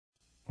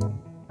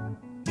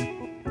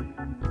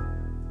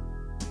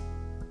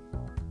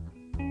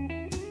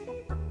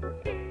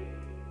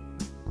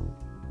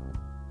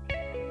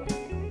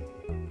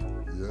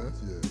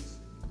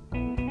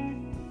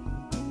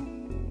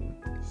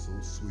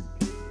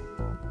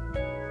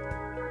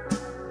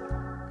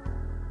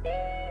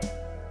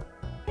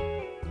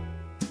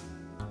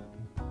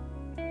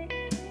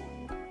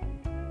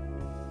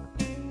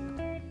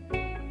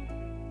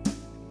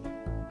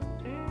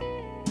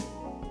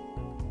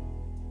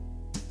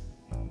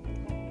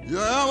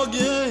Yeah, I'm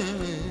again,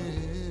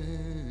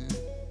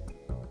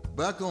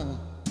 back on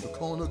the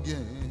corner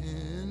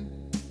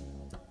again,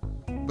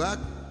 back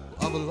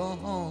where I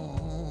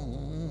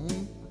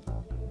belong,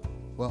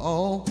 where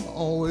I've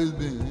always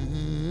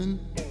been.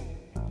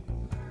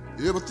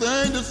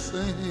 Everything the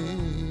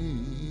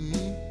same,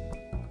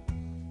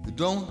 it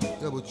don't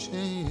ever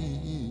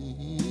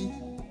change.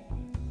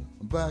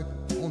 I'm back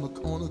on the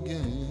corner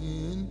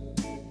again,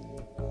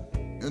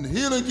 in the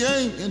healing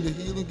game, in the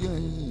healing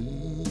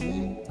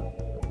game.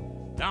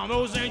 Down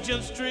those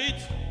ancient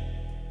streets,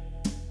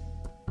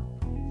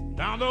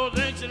 down those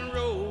ancient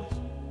roads,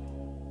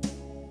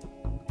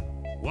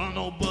 one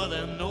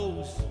nobody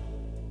knows,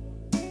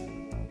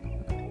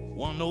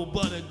 one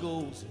nobody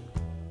goes.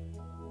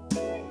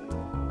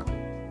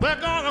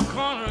 Back on the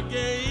corner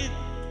again,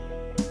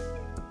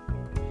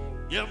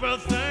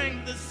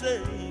 everything the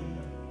same.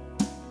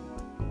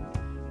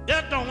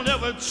 That don't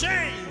ever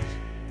change.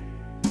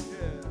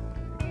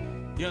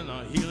 In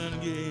the healing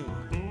game.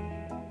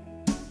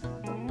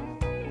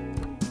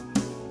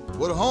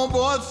 What a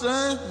homeboy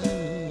sang,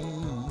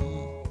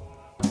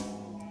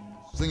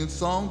 singing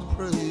songs of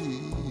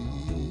praise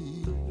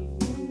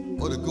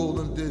for the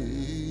golden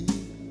day,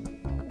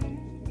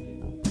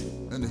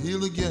 and the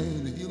healing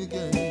game, the healing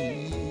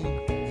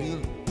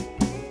game.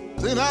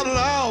 Sing it out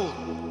loud,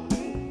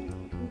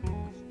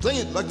 sing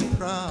it like you're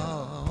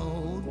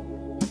proud,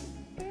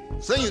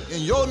 sing it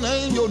in your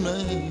name, your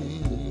name.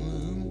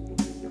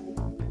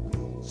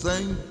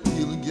 Sing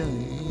healing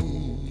game.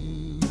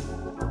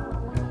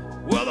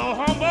 Well, the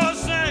homeboys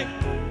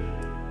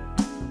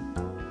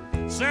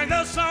sing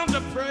their songs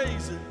of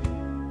praise.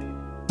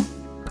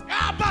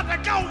 How about the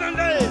golden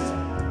days?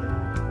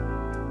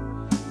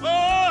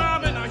 Oh,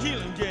 I'm in a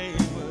healing game.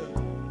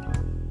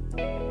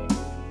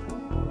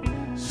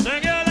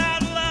 Sing it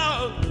out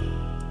loud.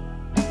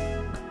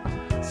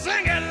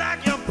 Sing it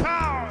like your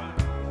power.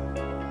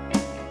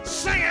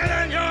 Sing it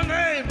in your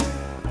name.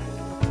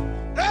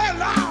 Hey,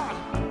 Lord,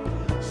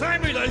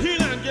 sing me the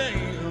healing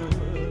game.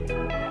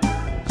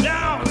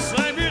 Down,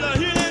 sing me the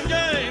healing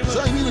game.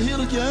 Sing me the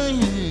healing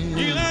game.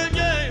 Healing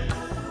game.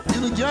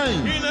 Healing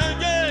game. Healing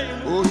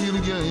game. Oh,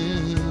 healing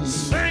game.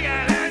 Sing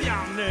it in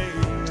your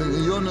name. Sing it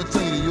in your name.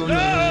 Sing it in your Lord,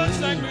 name.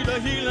 sing me the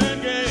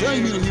healing game.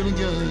 Sing me the healing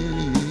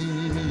game.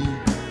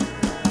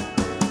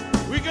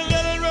 We can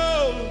let it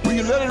roll. We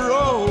can let it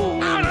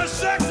roll. On a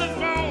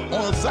saxophone.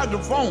 On a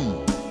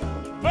saxophone.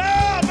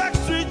 Oh,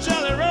 backstreet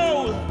jelly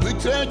roll. We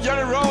tell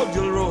jelly roll,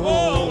 jelly roll.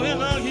 Oh, in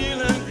the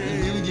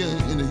healing game.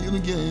 In the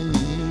healing game.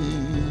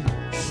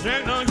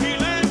 Sing the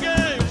healing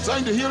game.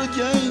 Sing the healing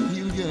game,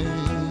 healing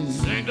game.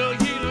 Sing the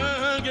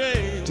healing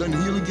game. Sing the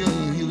healing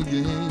game, healing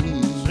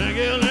game. Sing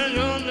it in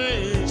your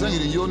name. Sing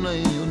it in your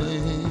name, your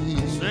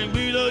name. Sing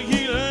me the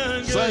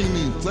healing game.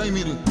 Sing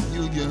me the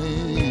healing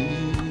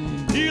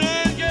game.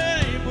 Healing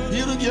game.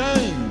 Healing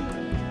game.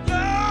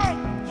 Lord,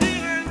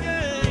 healing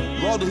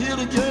game. Lord, the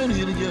healing game,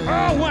 healing game.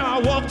 Oh, when I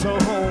walk to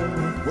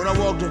home. When I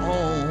walk to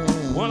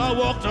home. When I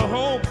walk to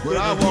home. When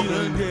I walk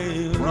to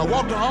game. When I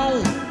walk to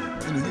home.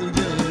 In the healing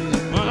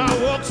game. When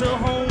I walk to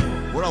home.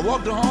 When I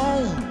walk to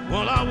home.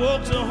 When I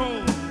walk to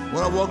home.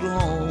 When I walk to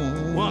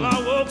home. When I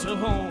walk to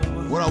home.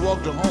 When I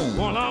walk to home.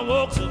 When I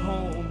walk to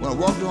home. When I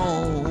walk to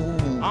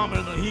home. I'm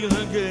in the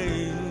healing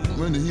game.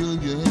 I'm in the healing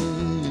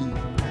game.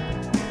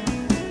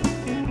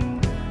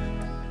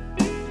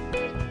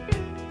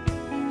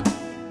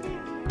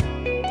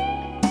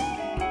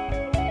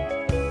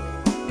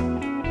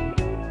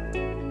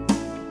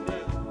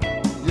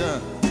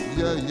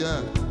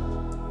 Yeah.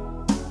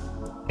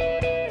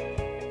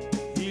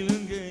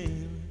 Healing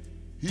game.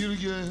 Healing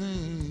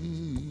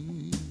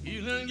game.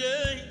 Healing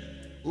game.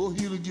 Oh,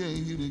 healing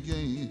game, healing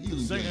game,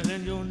 healing Sing game. it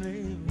in your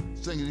name.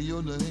 Sing it in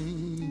your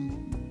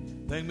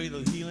name. Sing me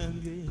the healing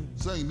game.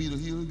 Sing me the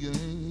healing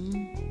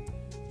game.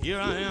 Here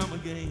I am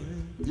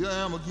again. Here I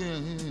am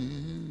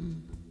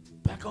again.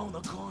 Back on the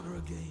corner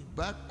again.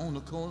 Back on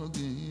the corner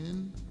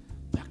again.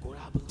 Back where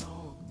I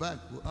belong. Back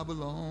where I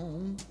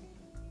belong.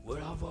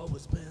 Where I've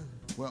always been.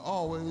 Where I've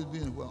always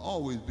been. Where I've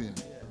always been.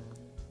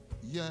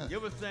 Yeah.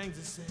 Everything's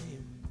the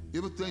same.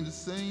 Everything the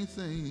same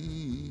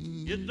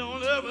thing. It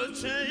don't ever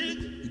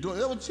change. You don't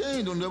ever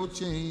change, don't ever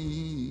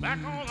change. Back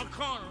on the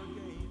corner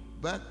again.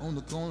 Back on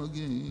the corner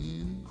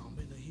again. I'm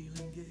in the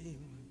healing game.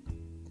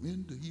 I'm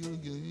in the healing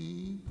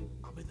game.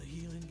 I'm in the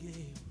healing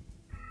game.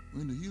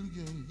 I'm in the healing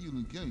game,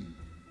 healing game.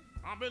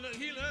 I'm in the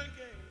healing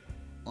game.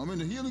 I'm in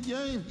the healing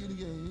game, healing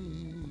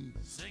game.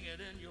 Sing it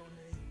in your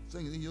name.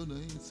 Sing it in your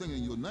name, sing it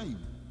in your name.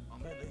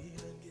 I'm in the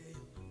healing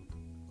game.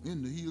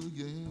 In the healing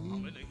game.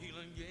 I'm in the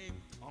healing game.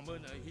 I'm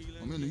in the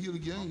healing game. I'm in the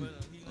healing game. I'm in the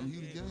I'm in the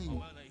healing game.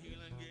 I'm in the